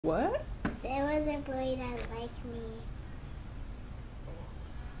What? There was a boy that liked me.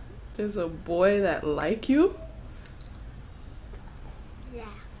 There's a boy that like you? Yeah.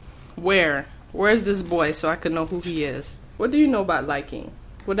 Where? Where's this boy so I could know who he is? What do you know about liking?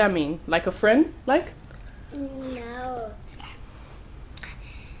 What that mean? Like a friend? Like? No.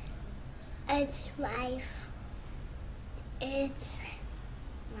 It's my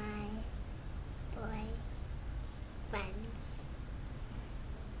boyfriend.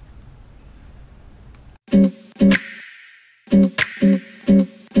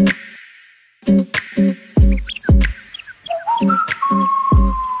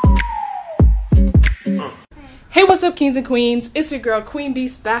 Hey, what's up, kings and queens? It's your girl Queen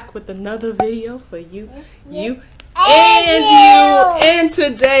Beast back with another video for you, you, and you. And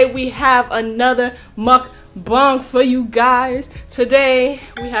today we have another mukbang for you guys. Today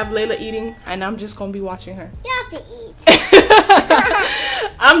we have Layla eating, and I'm just gonna be watching her. You have to eat.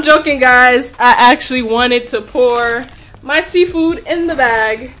 I'm joking, guys. I actually wanted to pour my seafood in the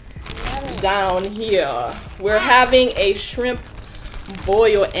bag down here. We're having a shrimp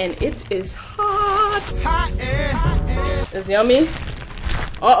boil, and it is hot. It's yummy.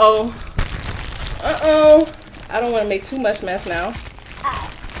 Uh-oh. I don't want to make too much mess now.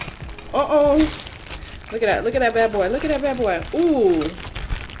 Look at that. Look at that bad boy. Look at that bad boy. Ooh.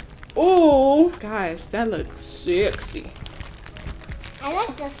 Ooh. Guys, that looks sexy. I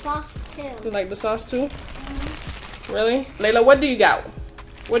like the sauce too. You like the sauce too? Mm-hmm. Really? Layla, what do you got?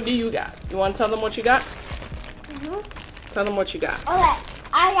 What do you got? You want to tell them what you got? Mm-hmm. Tell them what you got. Okay.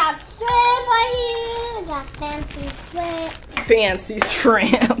 I got shrimp right here. I got fancy shrimp. Fancy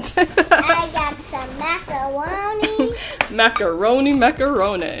shrimp. I got some macaroni. Macaroni.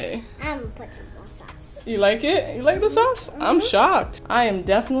 I'm gonna put some more sauce. You like it? You like the sauce? Mm-hmm. I'm shocked. I am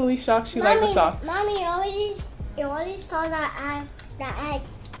definitely shocked she liked the sauce. Mommy, you already saw that I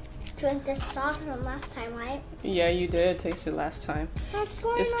drank the sauce from last time, right? Yeah, you did taste it last time. What's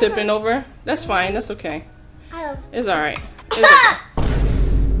going on? It's tipping over. That's fine. That's okay. It's alright.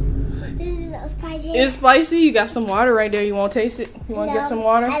 This is so spicy. It's spicy. You got some water right there. You want to taste it? You want to get some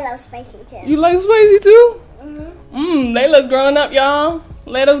water? I love spicy too. You like spicy too? Mm-hmm. Layla's growing up, y'all.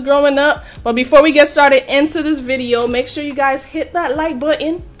 Layla's growing up. But before we get started into this video, make sure you guys hit that like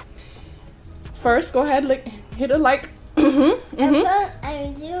button. First, go ahead, hit a like. And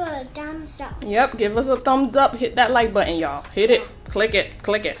do a thumbs up. Yep, give us a thumbs up. Hit that like button, y'all. Hit it. Click it.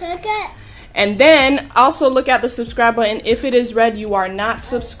 Click it. Click it. And then also look at the subscribe button. If it is red, you are not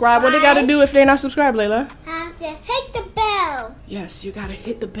subscribed. What they gotta do if they're not subscribed, Layla? Have to hit the bell. Yes, you gotta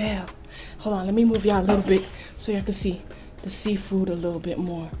hit the bell. Hold on, let me move y'all a little bit so y'all can see the seafood a little bit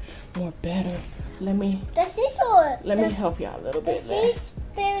more better. Let me help y'all a little bit. The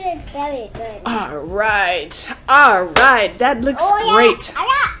seafood is very good. All right, that looks great,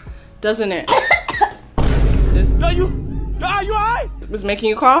 doesn't it? Are you alright? Was making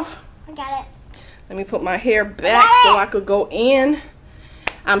you cough? I got it. Let me put my hair back so I could go in.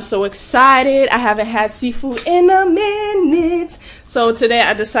 I'm so excited. I haven't had seafood in a minute. So today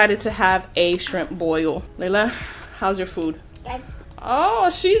I decided to have a shrimp boil. Layla, how's your food? Good. Oh,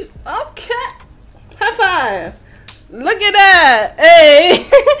 she's okay. High five. Look at that. Hey.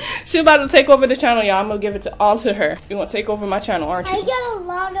 She's about to take over the channel, y'all. I'm going to give it all to her. You're going to take over my channel, aren't you? I got a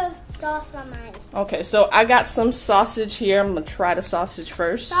lot of sauce on mine. Okay, so I got some sausage here. I'm going to try the sausage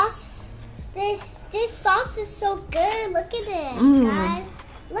first. Sauce? This sauce is so good. Look at this, guys.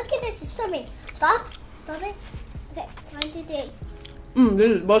 Look at this. It's strawberry. Stop it. Okay, 1, 2, 3.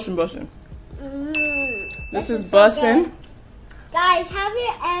 This is bussin'. This is so bussin'. Good. Guys, have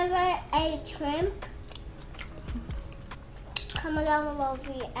you ever ate shrimp? Comment down below if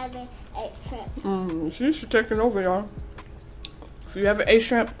you ever ate shrimp. She should take it over, y'all. If you ever ate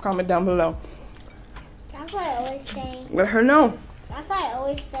shrimp, comment down below. That's what I always say. Let her know. That's what I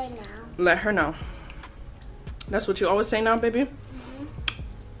always say now. Let her know. That's what you always say now, baby?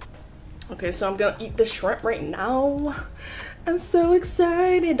 Okay, so I'm gonna eat the shrimp right now. I'm so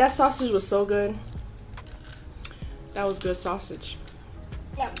excited. That sausage was so good. That was good sausage.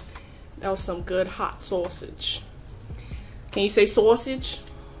 Yeah. That was some good hot sausage. Can you say sausage?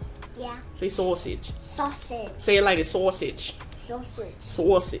 Yeah. Say sausage. Sausage. Say it like it's sausage.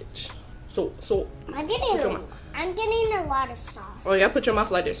 Sausage. Sausage. I'm getting a lot of sauce. Oh yeah, put your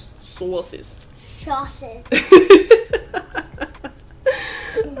mouth like this. Sauces. Sausage.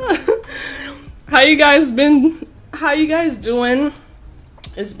 How you guys been? How you guys doing?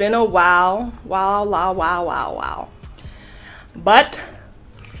 It's been a while. Wow. But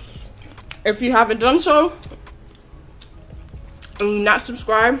if you haven't done so, and you're not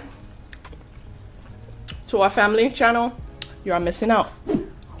subscribed to our family channel, you are missing out.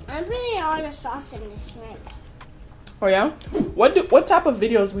 I'm putting all the sauce in the shrimp. Oh yeah? What type of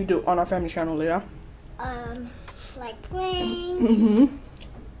videos we do on our family channel, Layla? Like pranks.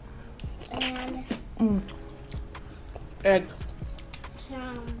 And Egg.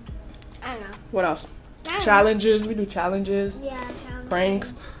 some, I don't know. What else? I don't Challenges. We do challenges. know. Yeah, challenges.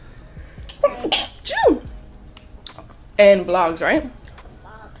 Pranks. Choo! And vlogs, right?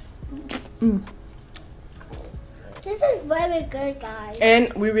 This is very good, guys.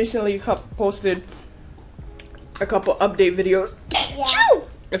 And we recently posted a couple update videos. Yeah. Choo!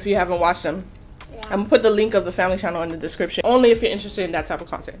 If you haven't watched them. Yeah. I'm gonna put the link of the family channel in the description. Only if you're interested in that type of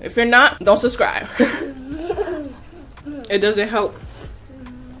content. If you're not, don't subscribe. It doesn't help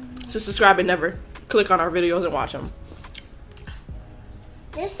to subscribe and never click on our videos and watch them.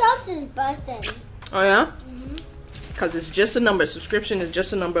 This sauce is busting. Oh yeah? Because it's just a number. Subscription is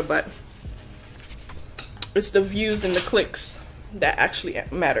just a number, but it's the views and the clicks that actually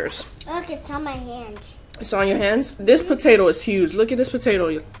matters. Look, it's on my hands. It's on your hands? This potato is huge. Look at this potato.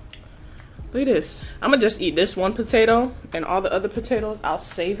 Look at this. I'm gonna just eat this one potato, and all the other potatoes, I'll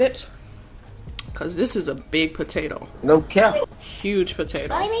save it. Because this is a big potato. No cap. Huge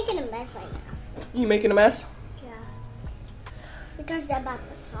potato. I'm making a mess right now. You making a mess? Yeah. Because about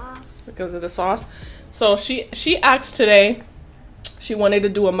the sauce. Because of the sauce. So she asked today, she wanted to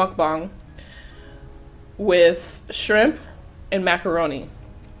do a mukbang with shrimp and macaroni.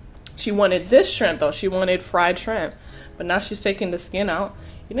 She wanted this shrimp though. She wanted fried shrimp. But now she's taking the skin out.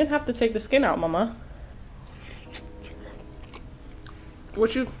 You didn't have to take the skin out, mama.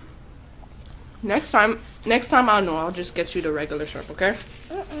 Next time I know, I'll just get you the regular shrimp, okay?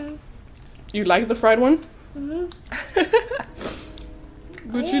 You like the fried one?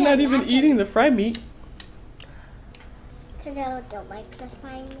 But you're not even eating the fried meat. Because I don't like the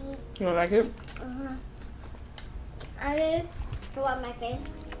fried meat. You don't like it? I do. Go on my face.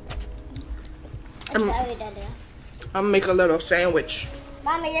 It's I'm gonna make a little sandwich.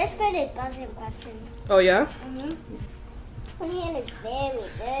 Mommy, this food is buzzing. Oh yeah? My hand is very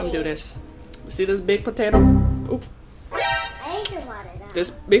dirty. I'm gonna do this. See this big potato? Oop. I need some water now.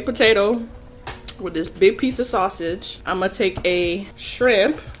 This big potato with this big piece of sausage. I'm gonna take a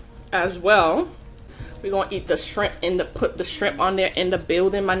shrimp as well. We're gonna eat the shrimp and put the shrimp on there in the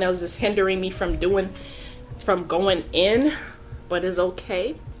building. My nails is hindering me from going in, but it's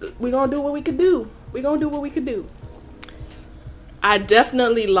okay. We're gonna do what we could do. I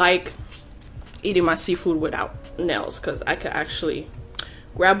definitely like eating my seafood without nails because I could actually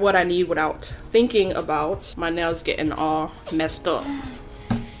grab what I need without thinking about my nails getting all messed up.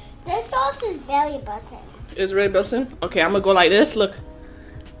 This sauce is very buzzing. It's really busting? Okay, I'm gonna go like this. Look.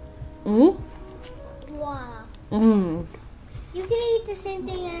 Wow. You You can eat the same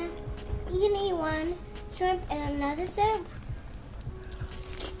thing. You can eat one shrimp and another shrimp.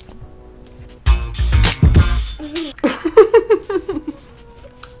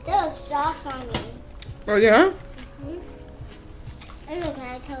 There's sauce on me. Oh yeah? It's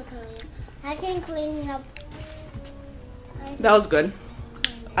okay, I can clean it up. That was good.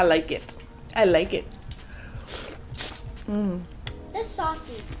 I like it. This sauce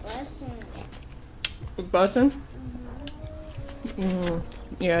is buzzing. It's busting?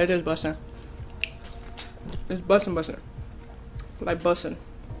 Yeah, it is busting. It's busting. Like busting.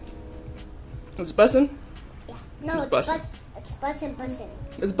 It's busting? Yeah. No, It's busting. It's buzzing.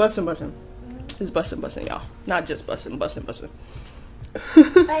 It's busting. It's busting, y'all. Not just busting. But it's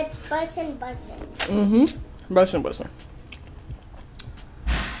buzzing. Busting.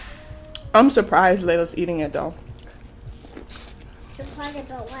 I'm surprised Layla's eating it though. Surprised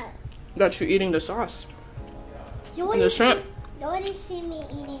about what? That you're eating the sauce. Nobody The shrimp. Nobody see me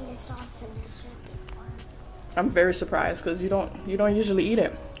eating the sauce and the shrimp before. I'm very surprised because you don't usually eat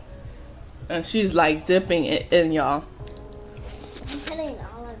it. And she's like dipping it in, y'all. I'm putting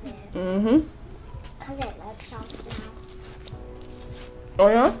all of it. Because I like sauce now. Oh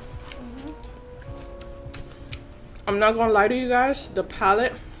yeah? I'm not gonna lie to you guys, the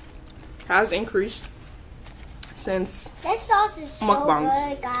palate has increased since This sauce is so Mukbangs.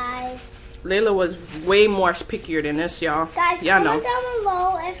 good, guys. Layla was way more pickier than this, y'all. Guys, Y'all comment know. down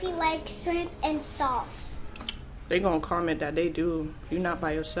below if you like shrimp and sauce. They gonna comment that they do. You're not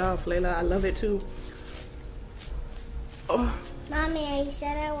by yourself, Layla. I love it too. Oh. Mommy, I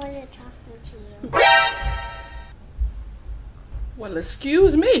said I wanted to talk to you. Well,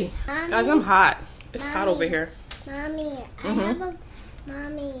 excuse me. Mommy, Guys, I'm hot. It's hot Mommy. over here. Mommy, I have a...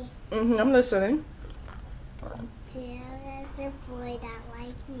 Mommy, I'm listening. there's a boy that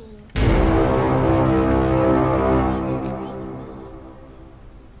likes me.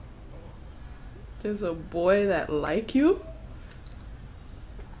 There's a boy that like you?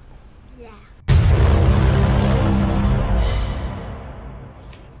 Yeah.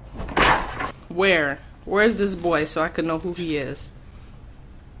 Where? Where's this boy so I could know who he is?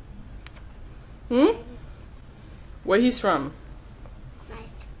 Hmm? Where he's from? My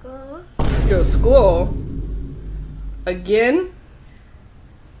school. Your school? Again?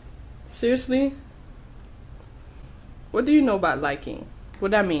 Seriously? What do you know about liking?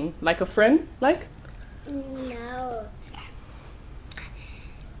 What that mean? Like a friend? Like? No.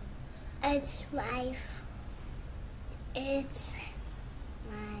 It's my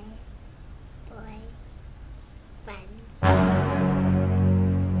boyfriend.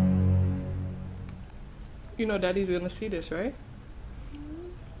 You know Daddy's gonna see this, right?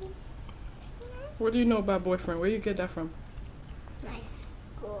 What do you know about boyfriend? Where you get that from? My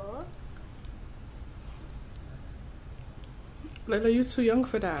school. Layla, you too young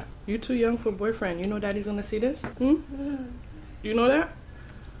for that. You too young for boyfriend. You know Daddy's gonna see this? You know that?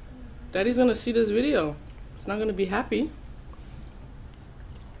 Daddy's gonna see this video. It's not gonna be happy.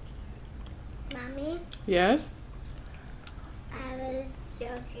 Mommy? Yes? I was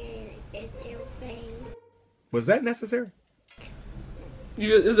joking. It's your friend. Was that necessary?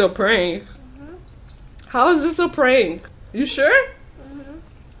 It's a prank. How is this a prank? You sure?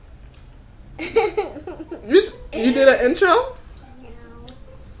 You did an intro? No.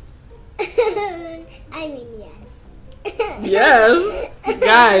 I mean, yes. Yes.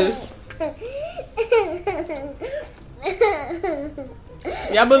 Guys.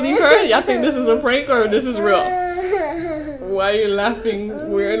 Y'all believe her? Y'all think this is a prank or this is real? Why are you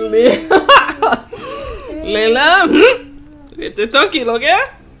laughing weirdly? Layla, te tranquilo, ¿qué?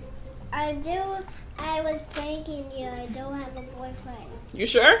 I was pranking you. I don't have a boyfriend. You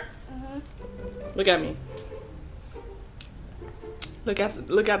sure? Look at me. Look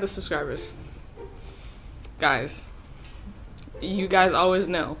at the subscribers. Guys, you guys always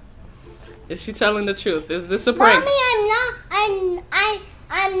know. Is she telling the truth? Is this a prank? Mommy,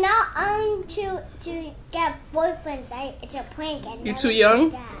 I'm not to get boyfriends. It's a prank. You too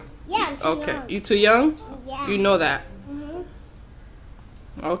young? Yeah, I'm too Okay. young. You too young? Yeah. You know that.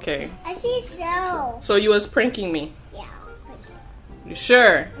 Okay. I see so. So you was pranking me. Yeah, I was pranking. You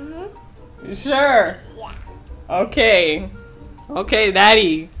sure? You sure? Yeah. Okay. Okay,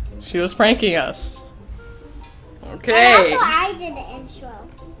 Daddy. She was pranking us. And Okay. also, I did the intro.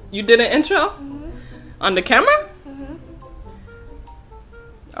 You did an intro? On the camera?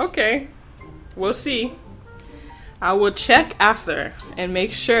 Okay. We'll see. I will check after and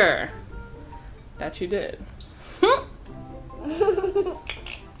make sure that you did.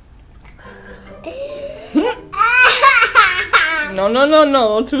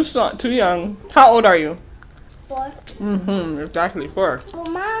 No. Too young. How old are you? 4. Exactly 4. Well,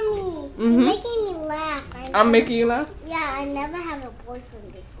 Mommy, you're making me laugh. I'm making you laugh? Yeah, I never had a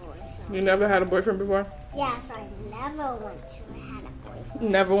boyfriend before. So. You never had a boyfriend before? Yeah, so I never want to have a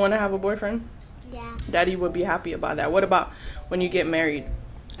boyfriend. Never want to have a boyfriend? Yeah, Daddy would be happy about that. What about when you get married?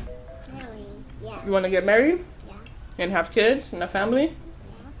 really. Yeah. You want to get married? Yeah. And have kids and a family?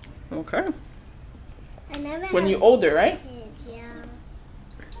 Yeah. Okay. I never When had you're older, right? kids, yeah.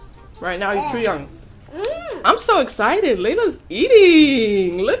 Right now you're too young. Mm. I'm so excited. Layla's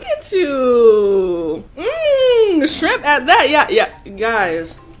eating. Look at you. Shrimp at that. Yeah.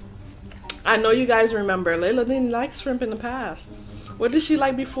 Guys, I know you guys remember. Layla didn't like shrimp in the past. What did she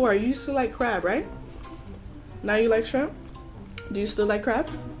like before? You used to like crab, right? Now you like shrimp? Do you still like crab?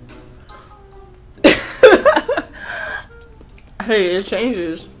 Hey, it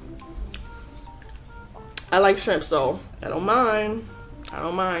changes. I like shrimp, so I don't mind.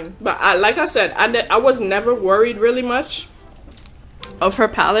 But like I said, I was never worried really much of her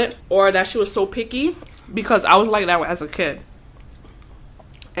palate or that she was so picky because I was like that as a kid.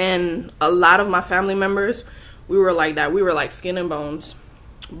 And a lot of my family members, we were like that. We were like skin and bones.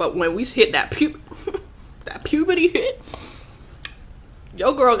 But when we hit that that puberty hit,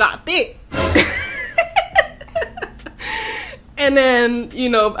 your girl got thick. And then, you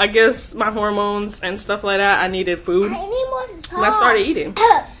know, I guess my hormones and stuff like that, I needed food. I need more sauce. And I started eating.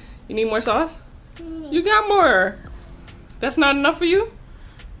 You need more sauce? You got more. That's not enough for you?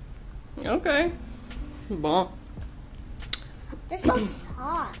 Okay. Bon. This is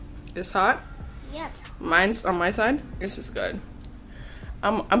hot. It's hot? Yeah, it's hot. Mine's on my side. This is good.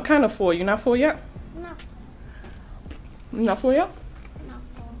 I'm kind of full. You not full yet? No. You not full yet? No.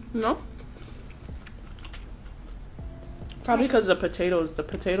 No? Probably because the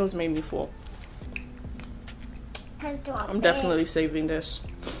potatoes made me full. I'm definitely saving this.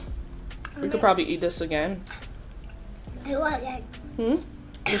 We could probably eat this again. I want that.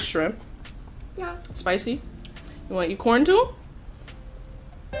 The shrimp. No. Spicy. You want to eat corn too?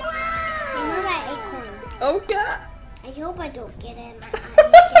 Okay. I hope I don't get it in my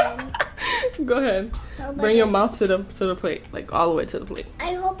eye again. Go ahead. Bring your mouth to the plate, like all the way to the plate.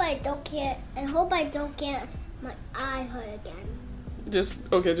 I hope I don't get my eye hurt again. Just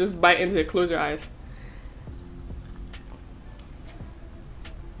bite into it. Close your eyes.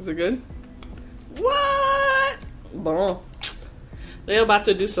 Is it good? What? Bon. They're about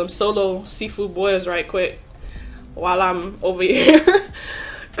to do some solo seafood boils right quick while I'm over here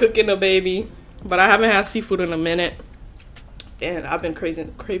cooking a baby. But I haven't had seafood in a minute, and I've been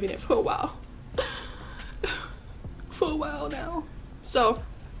craving it for a while. For a while now. So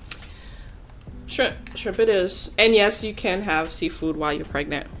shrimp it is. And yes, you can have seafood while you're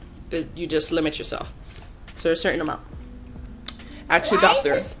pregnant. You just limit yourself to a certain amount. Ask your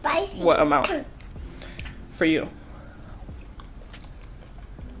doctor what amount for you.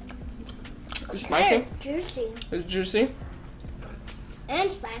 It's spicy? Juicy. It's juicy?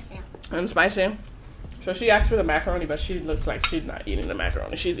 And spicy. And spicy. So she asked for the macaroni, but she looks like she's not eating the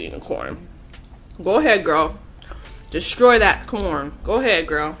macaroni. She's eating corn. Go ahead, girl. Destroy that corn. Go ahead,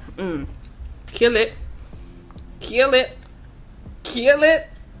 girl. Kill it. Kill it. Kill it.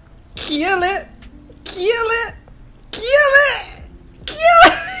 Kill it. Kill it. Kill it. Kill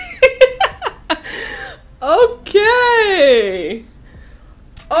it. Okay.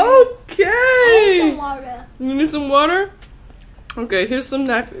 Okay. I need some water. You need some water? Okay, here's some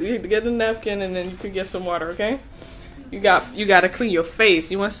napkin. You get the napkin and then you can get some water, okay? You gotta clean your face.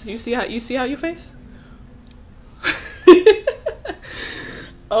 You see how your face?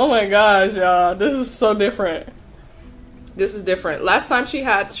 Oh my gosh, y'all. This is so different. This is different. Last time she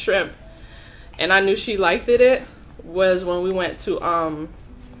had shrimp and I knew she liked it was when we went to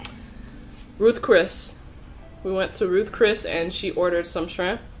Ruth Chris. We went to Ruth Chris and she ordered some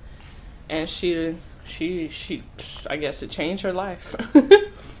shrimp and she I guess it changed her life.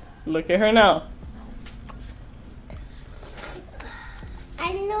 Look at her now.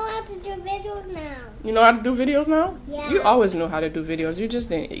 I know how to do videos now. You know how to do videos now? Yeah. You always knew how to do videos. You just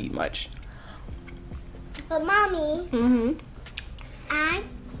didn't eat much. But mommy, I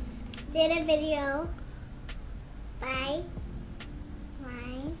did a video by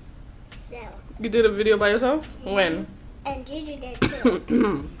myself. You did a video by yourself? When? And Gigi did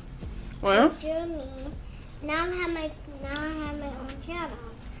too. Well, Me. Now I have my own channel.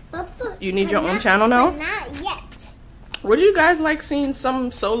 But you need your own channel now? But not yet. Would you guys like seeing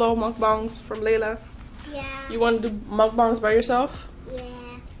some solo mukbangs from Layla? Yeah. You want to do mukbangs by yourself? Yeah.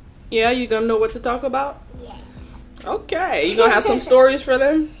 Yeah, you gonna know what to talk about? Yeah. Okay, you gonna have some stories for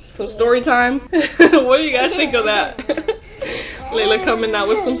them? Some story time? What do you guys think of that? Layla coming out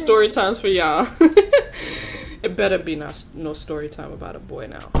with some story times for y'all. It better be no story time about a boy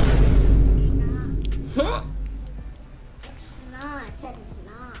now. It's not. Huh? It's not. I said it's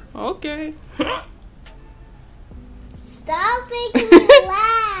not. Okay. Stop making me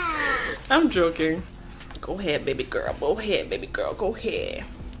laugh. I'm joking. Go ahead, baby girl. Go ahead, baby girl. Go ahead.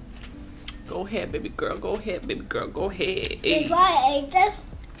 Go ahead, baby girl. Go ahead, baby girl. Go ahead. Hey. If I ate this,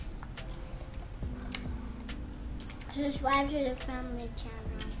 subscribe to the family channel.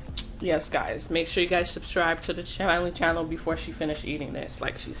 Yes, guys. Make sure you guys subscribe to the family channel before she finished eating this,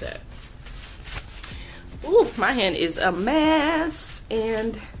 like she said. Ooh, my hand is a mess,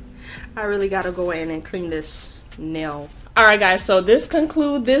 and I really gotta go in and clean this nail. Alright, guys, so this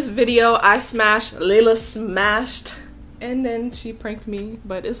concludes this video. I smashed, Layla smashed, and then she pranked me,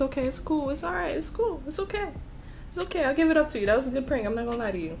 but it's okay. It's cool. It's alright. It's cool. It's okay. It's okay. I'll give it up to you. That was a good prank. I'm not gonna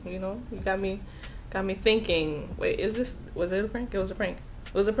lie to you. You know, you got me thinking. Wait, was it a prank? It was a prank.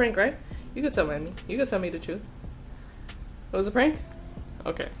 It was a prank, right? You could tell me. You could tell me the truth. It was a prank?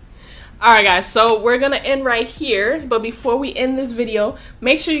 Okay. Alright, guys. So we're going to end right here. But before we end this video,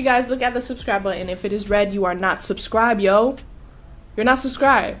 make sure you guys look at the subscribe button. If it is red, you are not subscribed, yo. You're not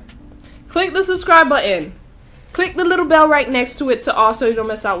subscribed. Click the subscribe button. Click the little bell right next to it so you don't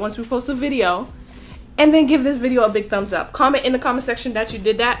miss out once we post a video. And then give this video a big thumbs up. Comment in the comment section that you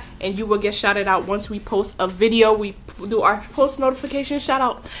did that, and you will get shouted out once we post a video. We do our post notification shout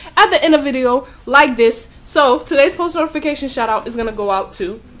out at the end of the video like this. So today's post notification shout out is gonna go out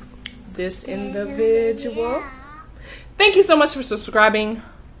to this individual. Thank you so much for subscribing,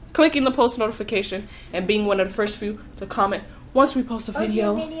 clicking the post notification, and being one of the first few to comment once we post a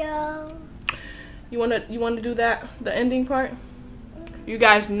video. You wanna do that, the ending part? You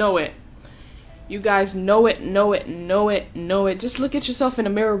guys know it. You guys know it. Just look at yourself in the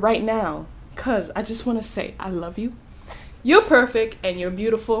mirror right now. Cause I just want to say I love you. You're perfect and you're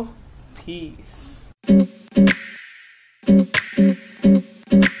beautiful. Peace.